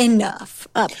enough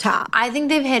up top. I think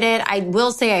they've hit it. I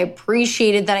will say I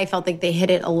appreciated that. I felt like they hit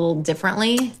it a little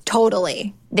differently.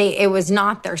 Totally. It was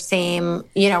not their same,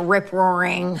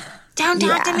 rip-roaring, don't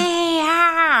talk to me,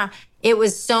 ah. It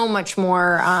was so much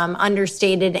more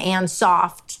understated and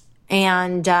soft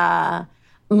and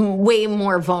way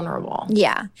more vulnerable.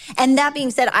 Yeah. And that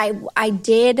being said, I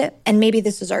did, and maybe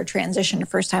this is our transition to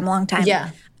first time, long time. Yeah.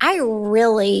 I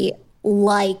really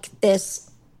like this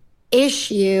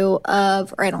issue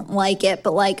of, or I don't like it,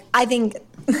 but like, I think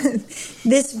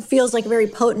this feels like a very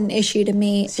potent issue to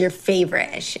me. It's your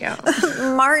favorite issue.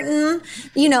 Martin,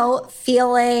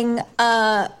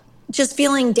 just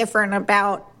feeling different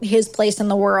about his place in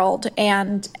the world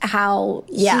and how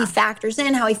he factors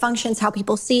in, how he functions, how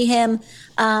people see him.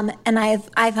 And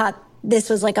I thought this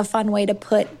was like a fun way to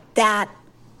put that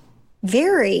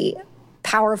very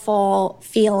powerful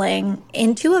feeling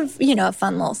into a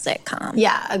fun little sitcom.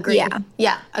 Yeah, agree.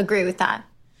 Yeah, agree with that.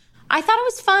 I thought it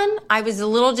was fun. I was a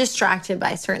little distracted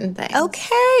by certain things.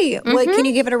 Okay. What, can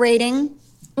you give it a rating?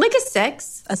 Like a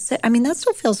 6. I mean, that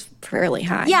still feels fairly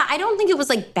high. Yeah, I don't think it was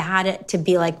like bad to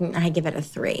be like, I give it a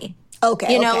 3.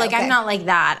 Okay. I'm not like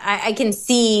that. I can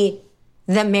see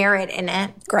the merit in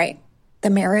it. Great. The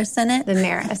merits in it? The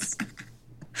merits.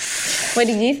 What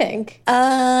did you think? Yeah,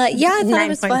 I thought it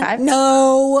was fun. 9.5?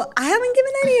 No, I haven't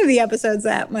given any of the episodes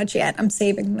that much yet. I'm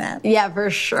saving that. Yeah, for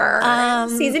sure.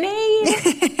 Season 8.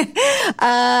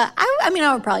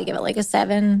 I would probably give it like a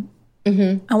 7.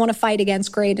 Mm-hmm. I want to fight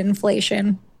against grade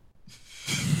inflation.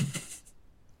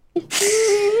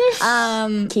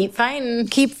 Keep fighting.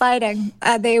 Keep fighting.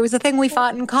 There was a thing we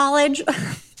fought in college.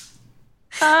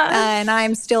 And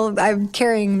I'm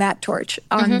carrying that torch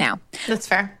on now. That's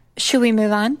fair. Should we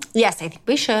move on? Yes, I think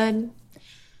we should.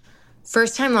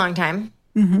 First time, long time.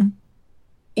 Mm-hmm.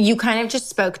 You kind of just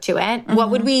spoke to it. Mm-hmm.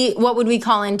 What would we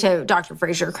call into Dr.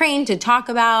 Frasier Crane to talk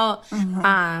about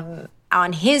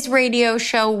on his radio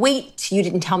show? Wait, you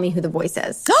didn't tell me who the voice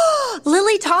is.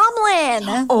 Lily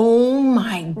Tomlin. Oh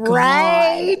my God.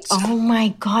 Right. Oh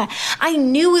my God. I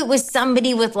knew it was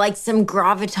somebody with like some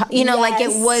gravitas, like it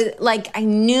was like I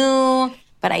knew,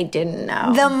 but I didn't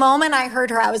know. The moment I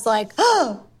heard her, I was like,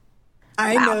 oh.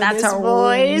 I know that's this a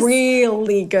voice.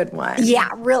 Really good one. Yeah,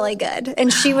 really good.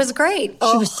 And she was great.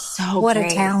 She was so what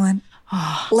great. A talent.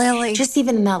 Lily. Just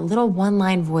even in that little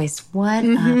one-line voice. What?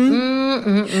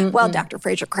 Well, Dr.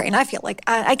 Frasier Crane, I feel like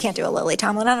I can't do a Lily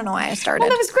Tomlin. I don't know why I started. Well,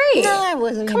 that was great. No, I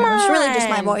wasn't. Come on. It was really just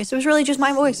my voice. It was really just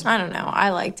my voice. I don't know.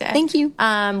 I liked it. Thank you.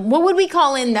 What would we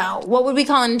call in, though? What would we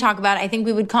call in and talk about? I think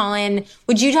we would call in,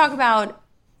 would you talk about,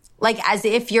 like, as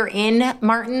if you're in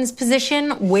Martin's position,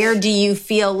 where do you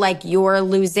feel like you're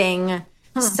losing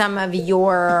some of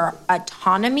your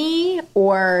autonomy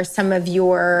or some of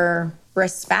your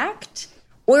respect?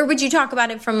 Or would you talk about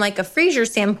it from like a Frasier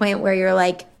standpoint where you're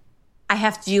like, I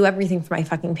have to do everything for my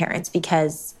fucking parents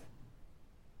because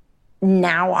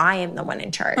now I am the one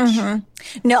in charge?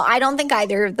 Mm-hmm. No, I don't think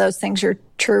either of those things are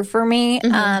true for me.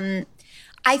 Mm-hmm.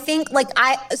 I think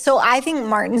I think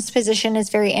Martin's position is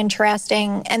very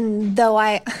interesting. And though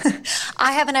I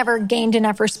haven't ever gained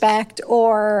enough respect,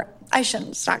 or I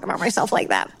shouldn't talk about myself like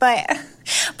that, but I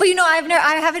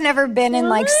haven't ever been in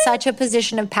like such a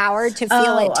position of power to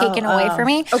feel it taken away from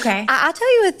me. Okay. I'll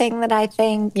tell you a thing that I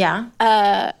think. Yeah.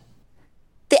 And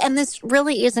this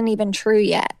really isn't even true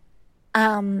yet.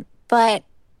 But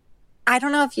I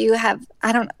don't know if you have,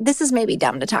 this is maybe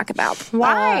dumb to talk about.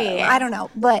 Why? I don't know.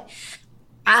 But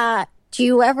do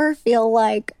you ever feel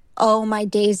like, oh, my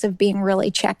days of being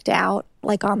really checked out,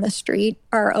 like on the street,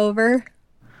 are over?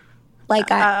 Like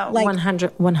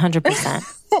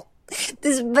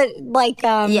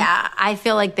 100%. Yeah, I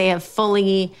feel like they have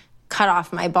fully cut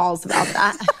off my balls about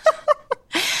that.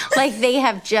 Like they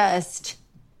have just,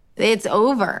 it's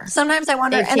over. Sometimes I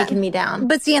wonder. They've taken me down.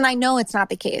 But see, and I know it's not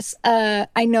the case. And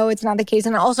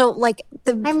also like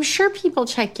I'm sure people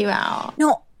check you out.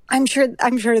 No, I'm sure.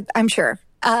 But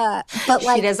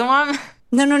like, she doesn't want.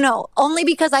 No. Only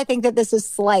because I think that this is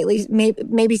slightly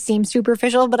maybe seems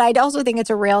superficial, but I also think it's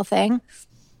a real thing.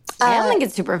 I don't think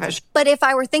it's superficial. But if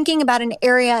I were thinking about an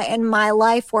area in my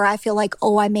life where I feel like,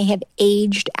 oh, I may have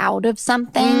aged out of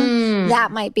something,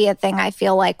 that might be a thing I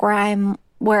feel like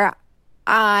where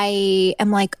I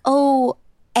am like, oh,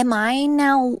 am I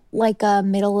now like a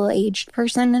middle-aged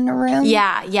person in a room?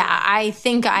 Yeah. I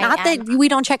think I Not am. that we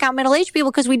don't check out middle-aged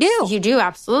people, because we do. You do,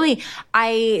 absolutely.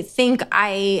 I think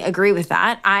I agree with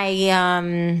that.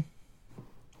 I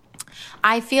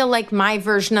feel like my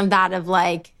version of that of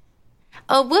like,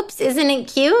 oh, whoops, isn't it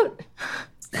cute?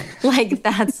 Like,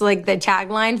 that's like the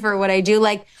tagline for what I do.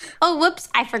 Like, oh, whoops,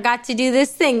 I forgot to do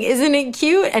this thing. Isn't it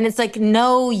cute? And it's like,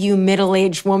 no, you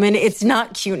middle-aged woman, it's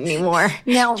not cute anymore.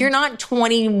 No. You're not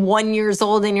 21 years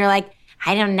old and you're like,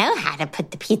 I don't know how to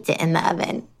put the pizza in the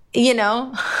oven. You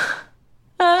know?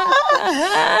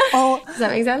 Oh, Does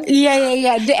that make sense?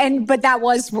 Yeah. But that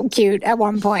was cute at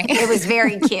one point. It was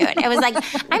very cute. It was like,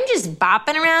 I'm just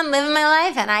bopping around living my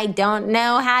life and I don't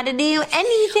know how to do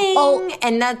anything. Oh.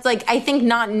 And that's like, I think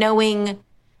not knowing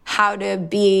how to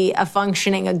be a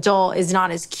functioning adult is not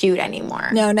as cute anymore.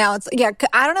 No, now it's,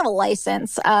 I don't have a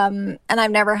license. And I've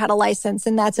never had a license,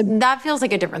 and That feels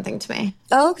like a different thing to me.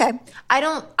 Oh, okay. I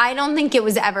don't think it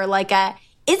was ever like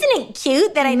isn't it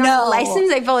cute that I don't have a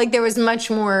license? I felt like there was much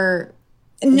more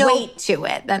weight to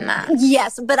it than that.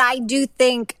 Yes, but I do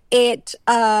think it,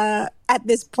 at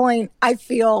this point, I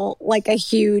feel like a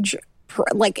huge,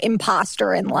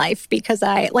 imposter in life, because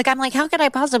I'm like, how could I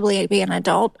possibly be an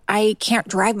adult? I can't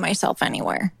drive myself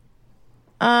anywhere.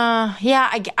 Yeah,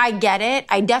 I get it.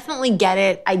 I definitely get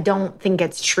it. I don't think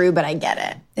it's true, but I get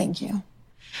it. Thank you.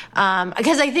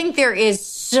 Because I think there is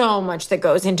so much that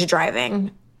goes into driving.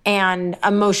 And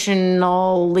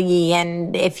emotionally,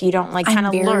 and if you don't kind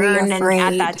of learn, and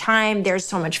at that time, there's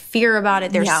so much fear about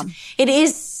it. It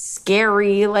is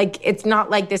scary. Like, it's not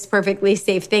like this perfectly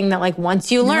safe thing that like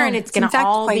once you learn, it's going to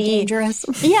all quite be dangerous.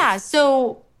 Yeah.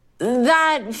 So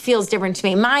that feels different to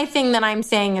me. My thing that I'm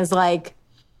saying is like,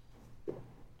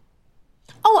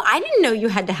 oh, I didn't know you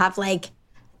had to have like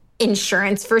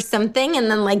insurance for something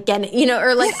and then like get,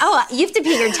 or like, oh, you have to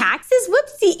pay your taxes.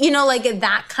 Whoopsie. Like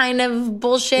that kind of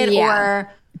bullshit. Yeah.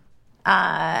 Or,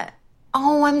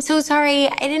 oh, I'm so sorry.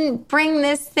 I didn't bring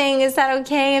this thing. Is that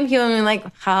okay? And people are like,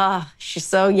 she's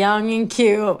so young and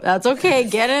cute. That's okay.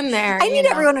 Get in there. I need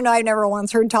everyone to know I've never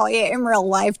once heard Talia in real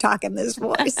life talk in this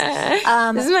voice.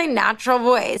 This is my natural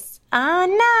voice.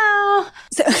 No.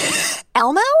 So,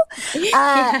 Elmo?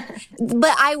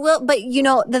 But I will, but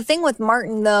the thing with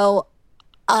Martin though,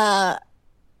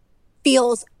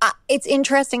 feels, it's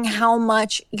interesting how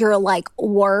much your like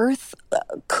worth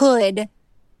could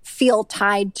feel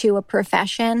tied to a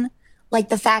profession. Like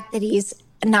the fact that he's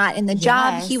not in the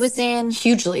job he was in.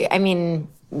 Hugely. I mean,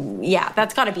 yeah,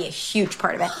 that's got to be a huge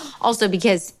part of it. Also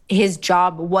because his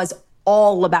job was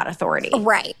all about authority.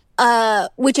 Right.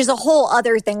 Which is a whole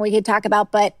other thing we could talk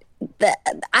about. But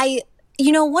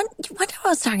one time I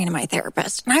was talking to my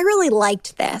therapist, and I really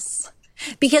liked this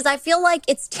because I feel like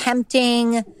it's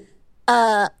tempting.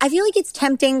 I feel like it's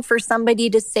tempting for somebody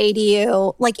to say to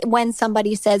you, like when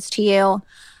somebody says to you,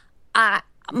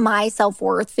 my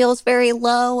self-worth feels very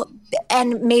low.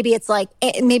 And maybe it's like,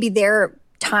 maybe they're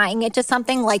tying it to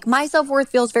something like my self-worth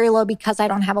feels very low because I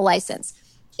don't have a license.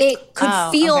 It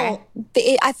could feel,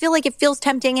 I feel like it feels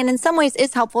tempting, and in some ways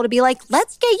is helpful to be like,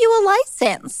 let's get you a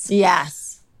license.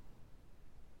 Yes.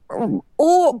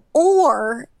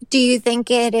 Or do you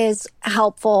think it is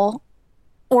helpful,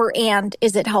 and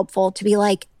is it helpful to be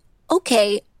like,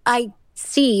 okay, I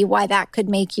see why that could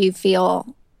make you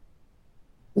feel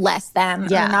less than or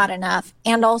not enough.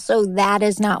 And also that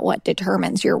is not what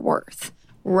determines your worth.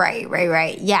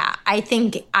 Right. Yeah. I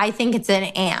think it's an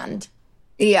and.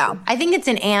 Yeah. I think it's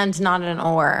an and, not an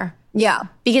or. Yeah.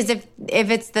 Because if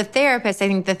it's the therapist, I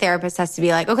think the therapist has to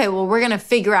be like, okay, well, we're going to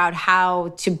figure out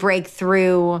how to break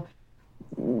through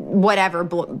whatever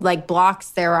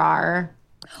blocks there are.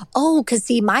 Oh, because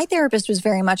see, my therapist was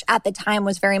very much, at the time,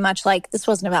 was very much like, this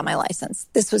wasn't about my license.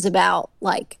 This was about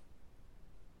like,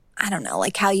 I don't know,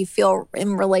 like how you feel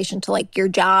in relation to like your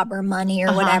job or money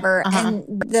or whatever. And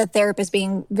the therapist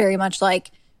being very much like,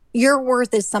 your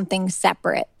worth is something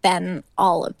separate than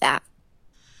all of that.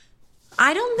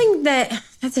 I don't think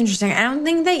that's interesting. I don't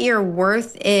think that your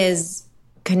worth is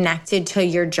connected to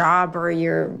your job or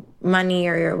your money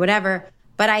or your whatever.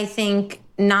 But I think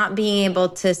not being able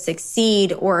to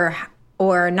succeed or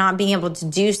not being able to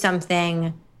do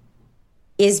something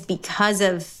is because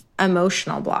of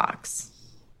emotional blocks.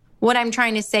 What I'm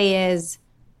trying to say is,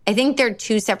 I think they're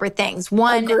two separate things.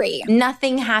 One, Agree.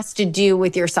 Nothing has to do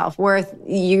with your self-worth.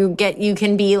 You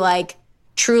can be like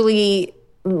truly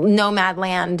nomad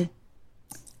land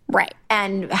Right.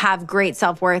 And have great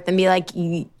self-worth and be like,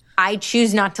 I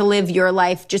choose not to live your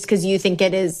life just because you think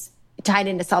it is tied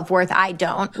into self-worth. I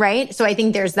don't, right? So I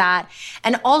think there's that.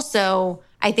 And also,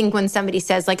 I think when somebody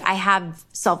says like, I have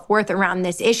self-worth around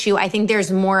this issue, I think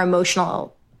there's more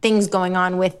emotional things going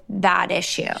on with that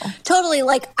issue. Totally.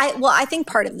 Like, I think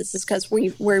part of this is because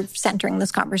we're centering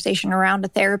this conversation around a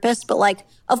therapist, but like,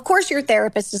 of course your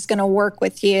therapist is going to work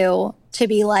with you to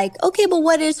be like, okay, but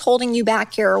what is holding you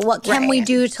back here? What can we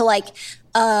do to like,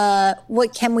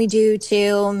 what can we do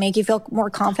to make you feel more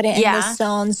confident in this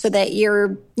zone so that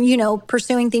you're,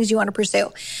 pursuing things you want to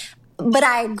pursue? But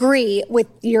I agree with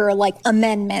your like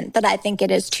amendment that I think it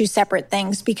is two separate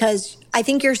things, because I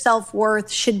think your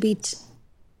self-worth should be,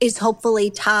 is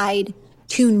hopefully tied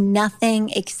to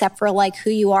nothing except for like who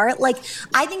you are. Like,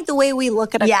 I think the way we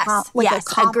look at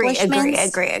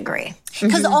accomplishments. Agree.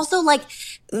 Because also like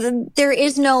there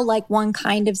is no like one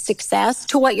kind of success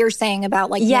to what you're saying about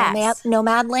like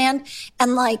nomad land.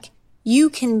 And like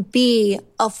you can be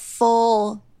a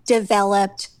full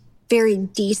developed, very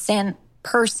decent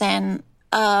person,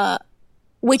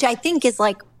 which I think is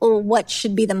like what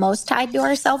should be the most tied to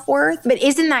our self-worth. But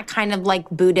isn't that kind of like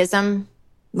Buddhism?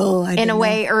 Oh, in a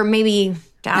way, or maybe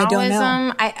Taoism. I don't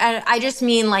know. I just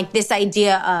mean like this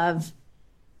idea of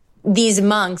these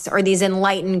monks or these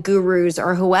enlightened gurus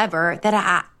or whoever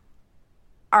that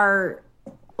are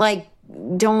like,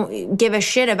 don't give a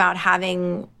shit about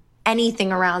having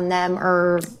anything around them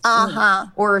or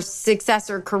success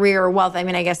or career or wealth. I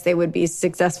mean, I guess they would be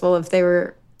successful if they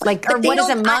were like, or what is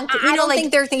a monk? I don't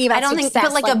think they're thinking about success.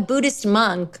 But like a Buddhist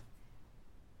monk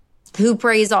who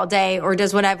prays all day or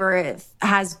does whatever,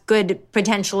 has good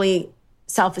potentially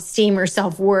self-esteem or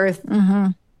self-worth,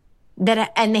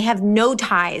 that, and they have no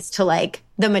ties to like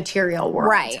the material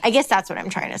world. Right. I guess that's what I'm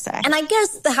trying to say. And I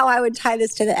guess how I would tie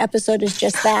this to the episode is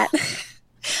just that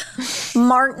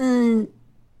Martin,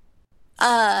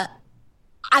 I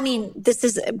mean, this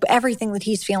is everything that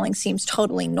he's feeling seems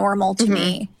totally normal to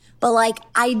me. But like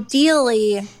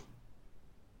ideally,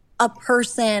 a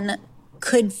person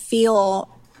could feel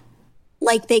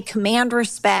like they command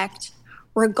respect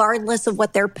regardless of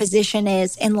what their position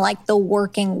is in like the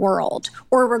working world,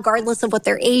 or regardless of what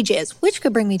their age is, which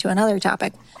could bring me to another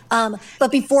topic. But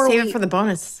before Save it for the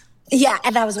bonus. Yeah,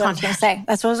 and that was what I was going to say.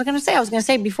 That's what I was going to say. I was going to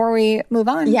say before we move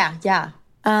on. Yeah.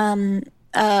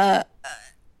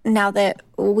 Now that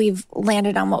we've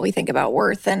landed on what we think about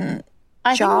worth and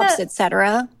jobs,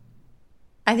 etc.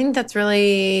 I think that's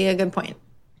really a good point.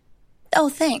 Oh,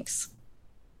 thanks.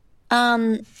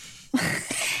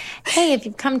 Hey, if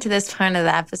you've come to this point of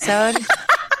the episode.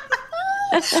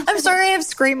 I'm sorry I have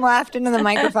scream laughed into the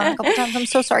microphone a couple times. I'm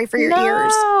so sorry for your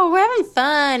ears. No, we're having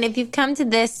fun. If you've come to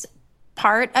this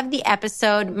part of the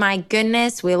episode, my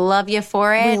goodness, we love you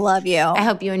for it. We love you. I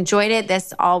hope you enjoyed it.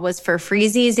 This all was for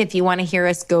freezies. If you want to hear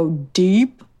us go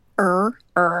deep, go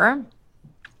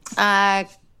on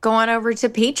over to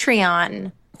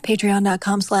Patreon.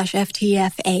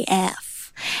 Patreon.com/FTFAF.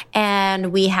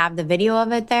 And we have the video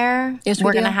of it there. Yes,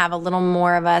 we're going to have a little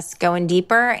more of us going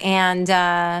deeper and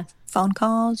phone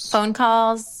calls,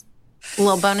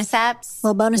 little bonus apps,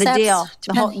 the deal,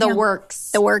 the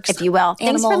works, if you will.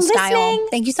 Thanks for listening. Style.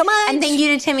 Thank you so much, and thank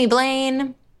you to Timmy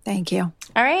Blaine. Thank you.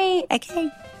 All right,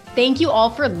 okay. Thank you all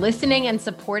for listening and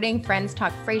supporting Friends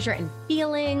Talk Frasier and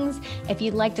Feelings. If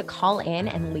you'd like to call in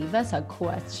and leave us a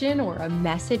question or a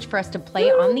message for us to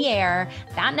play on the air,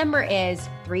 that number is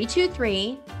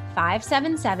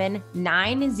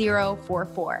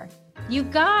 323-577-9044. You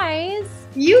guys!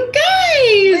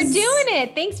 We're doing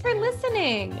it! Thanks for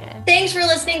listening! Thanks for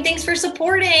listening. Thanks for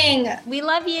supporting. We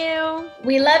love you!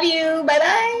 We love you.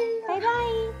 Bye-bye.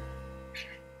 Bye-bye!